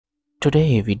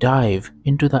Today we dive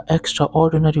into the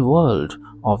extraordinary world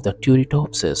of the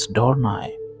Turritopsis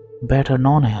Dohrnii, better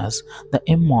known as the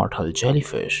immortal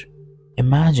jellyfish.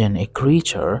 Imagine a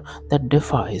creature that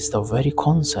defies the very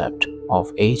concept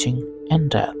of aging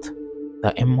and death.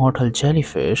 The immortal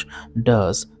jellyfish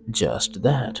does just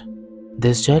that.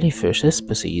 This jellyfish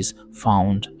species,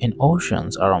 found in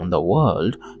oceans around the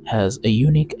world, has a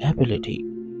unique ability.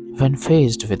 When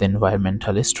faced with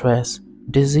environmental stress,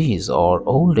 disease, or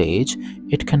old age,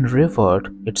 it can revert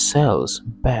its cells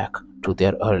back to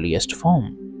their earliest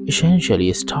form,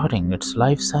 essentially starting its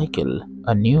life cycle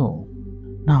anew.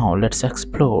 Now let's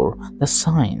explore the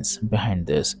science behind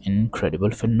this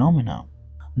incredible phenomena.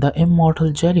 The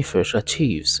immortal jellyfish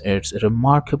achieves its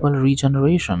remarkable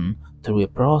regeneration through a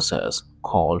process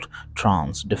called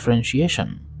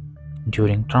transdifferentiation.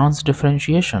 During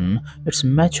transdifferentiation, its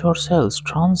mature cells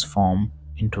transform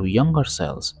into younger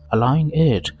cells, allowing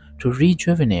it to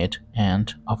rejuvenate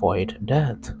and avoid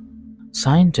death.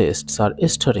 Scientists are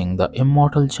studying the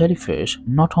immortal jellyfish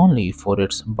not only for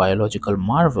its biological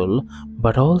marvel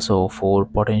but also for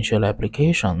potential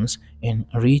applications in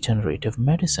regenerative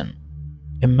medicine.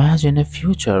 Imagine a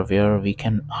future where we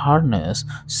can harness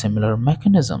similar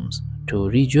mechanisms to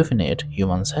rejuvenate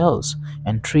human cells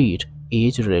and treat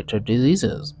age-related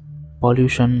diseases.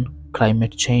 Pollution,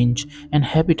 climate change, and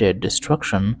habitat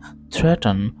destruction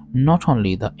threaten not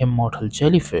only the immortal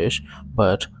jellyfish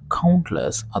but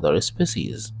countless other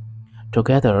species.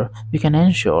 Together, we can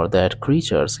ensure that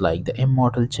creatures like the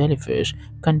immortal jellyfish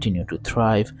continue to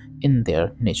thrive in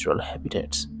their natural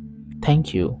habitats.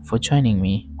 Thank you for joining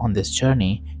me on this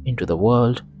journey into the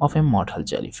world of immortal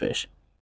jellyfish.